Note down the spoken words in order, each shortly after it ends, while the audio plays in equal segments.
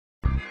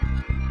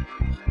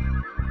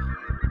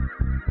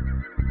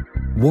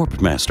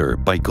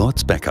WarpMaster by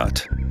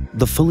Groz-Beckert,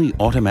 the fully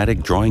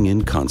automatic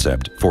drawing-in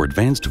concept for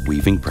advanced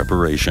weaving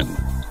preparation.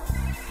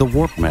 The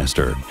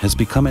WarpMaster has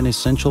become an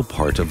essential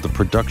part of the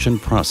production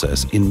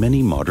process in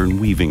many modern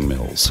weaving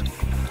mills.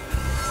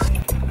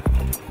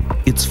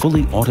 Its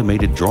fully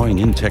automated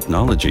drawing-in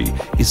technology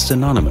is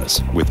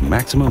synonymous with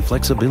maximum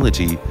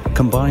flexibility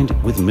combined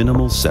with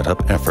minimal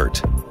setup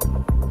effort.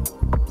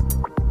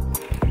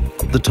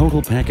 The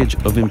total package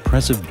of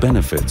impressive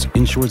benefits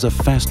ensures a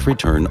fast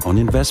return on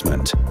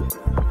investment.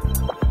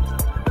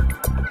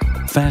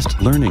 Fast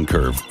learning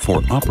curve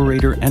for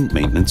operator and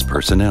maintenance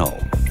personnel.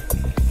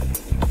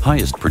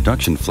 Highest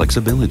production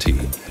flexibility.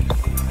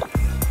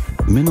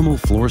 Minimal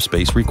floor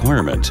space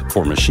requirement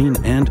for machine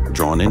and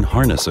drawn-in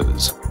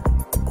harnesses.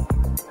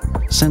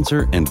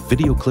 Sensor and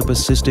video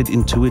clip-assisted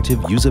intuitive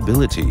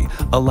usability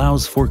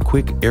allows for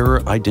quick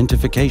error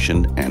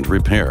identification and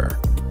repair.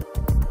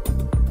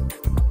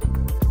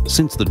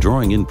 Since the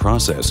drawing-in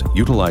process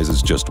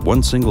utilizes just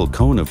one single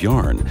cone of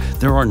yarn,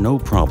 there are no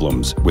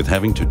problems with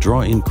having to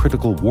draw in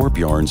critical warp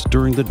yarns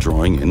during the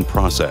drawing-in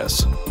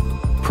process.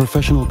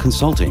 Professional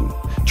consulting,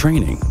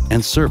 training,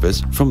 and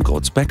service from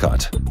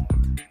Groz-Beckert.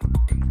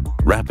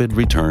 Rapid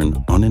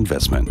return on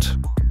investment.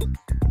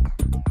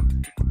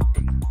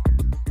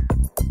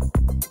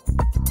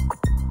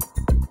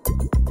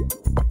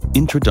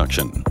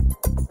 Introduction.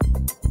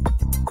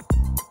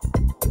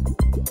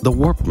 The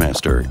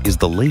WarpMaster is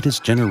the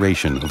latest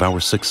generation of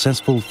our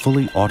successful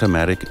fully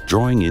automatic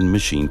drawing-in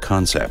machine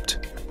concept.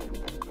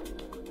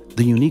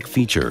 The unique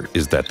feature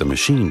is that the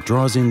machine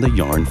draws in the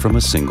yarn from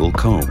a single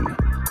cone.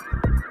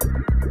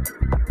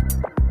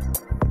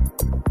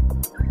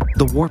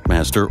 The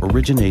WarpMaster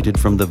originated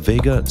from the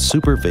Vega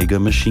Super Vega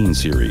machine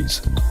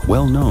series,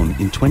 well known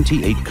in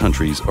 28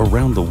 countries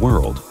around the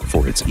world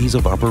for its ease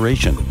of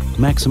operation,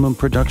 maximum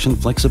production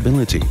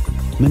flexibility,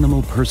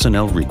 minimal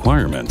personnel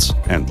requirements,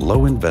 and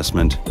low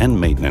investment and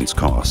maintenance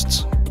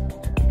costs.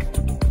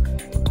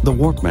 The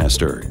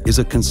WarpMaster is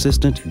a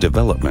consistent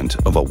development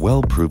of a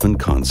well-proven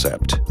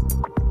concept.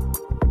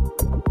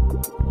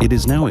 It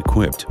is now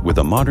equipped with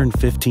a modern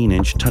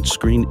 15-inch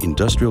touchscreen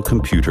industrial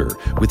computer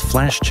with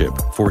flash chip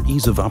for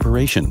ease of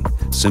operation,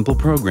 simple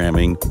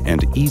programming,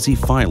 and easy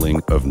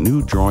filing of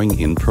new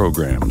drawing-in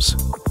programs.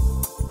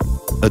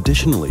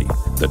 Additionally,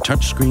 the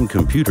touchscreen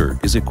computer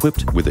is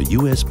equipped with a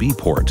USB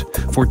port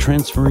for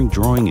transferring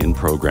drawing-in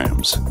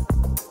programs.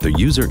 The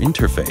user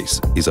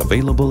interface is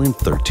available in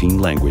 13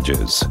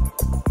 languages.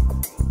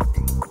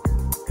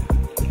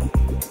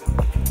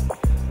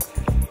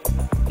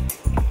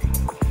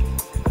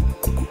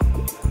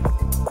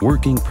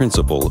 Working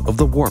principle of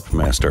the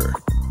WarpMaster.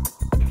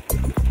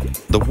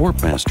 The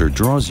WarpMaster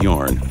draws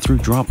yarn through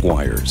drop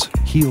wires,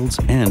 heels,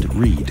 and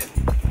reed.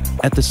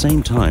 At the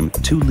same time,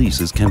 two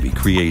leases can be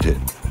created.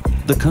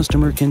 The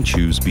customer can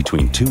choose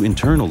between two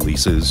internal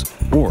leases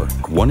or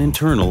one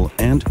internal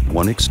and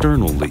one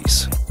external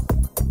lease.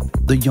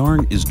 The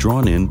yarn is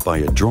drawn in by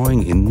a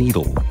drawing-in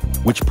needle,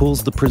 which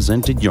pulls the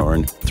presented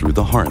yarn through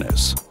the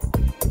harness.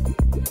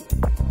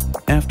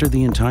 After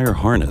the entire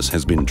harness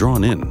has been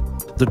drawn in,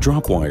 the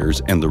drop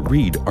wires and the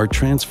reed are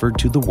transferred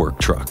to the work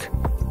truck.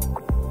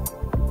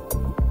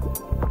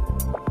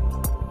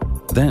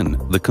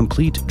 Then, the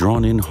complete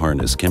drawn-in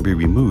harness can be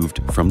removed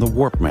from the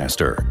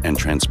WarpMaster and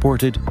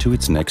transported to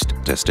its next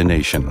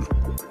destination.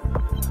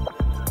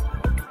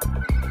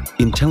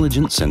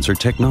 Intelligent sensor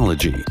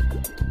technology.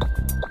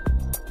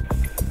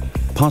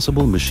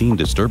 Possible machine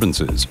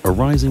disturbances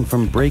arising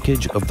from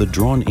breakage of the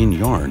drawn-in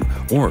yarn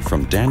or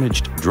from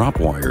damaged drop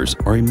wires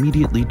are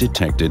immediately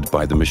detected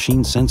by the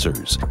machine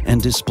sensors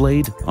and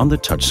displayed on the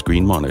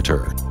touchscreen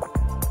monitor.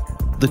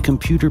 The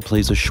computer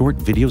plays a short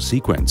video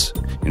sequence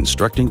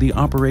instructing the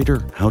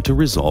operator how to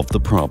resolve the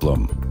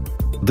problem.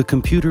 The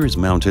computer is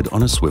mounted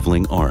on a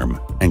swiveling arm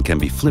and can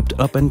be flipped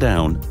up and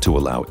down to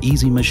allow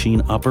easy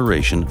machine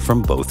operation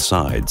from both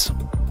sides.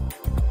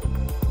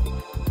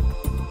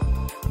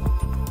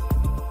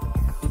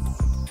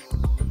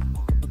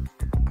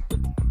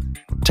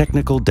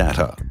 Technical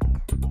data.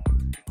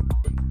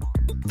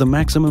 The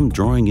maximum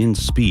drawing-in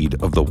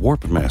speed of the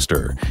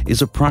WarpMaster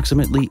is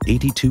approximately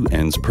 82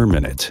 ends per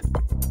minute.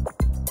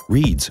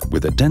 Reeds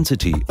with a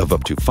density of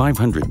up to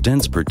 500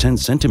 dents per 10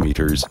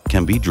 centimeters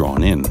can be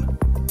drawn in.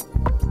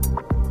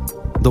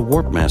 The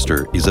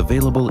WarpMaster is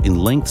available in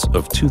lengths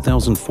of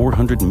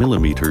 2,400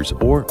 millimeters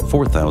or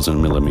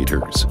 4,000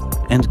 millimeters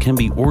and can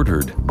be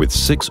ordered with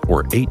 6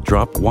 or 8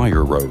 drop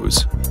wire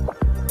rows.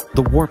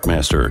 The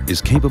WarpMaster is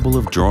capable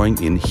of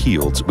drawing in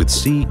heels with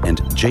C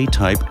and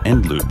J-type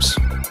end loops.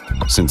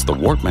 Since the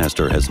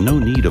WarpMaster has no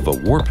need of a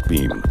warp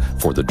beam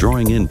for the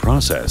drawing-in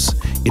process,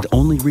 it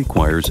only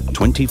requires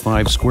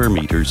 25 square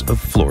meters of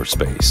floor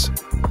space.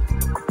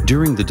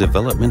 During the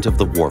development of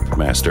the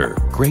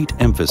WarpMaster, great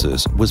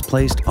emphasis was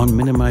placed on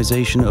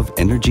minimization of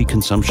energy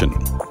consumption.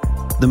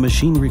 The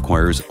machine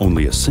requires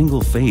only a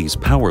single-phase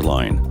power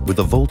line with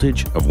a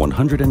voltage of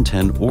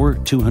 110 or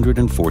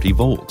 240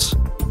 volts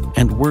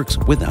and works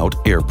without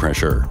air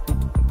pressure.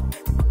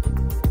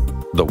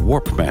 The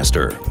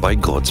WarpMaster by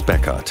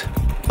Groz-Beckert,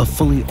 a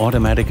fully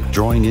automatic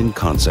drawing-in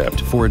concept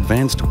for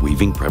advanced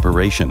weaving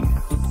preparation.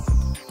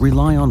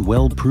 Rely on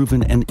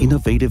well-proven and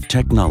innovative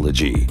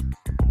technology.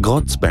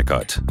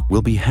 Groz-Beckert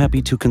will be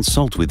happy to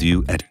consult with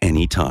you at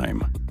any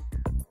time.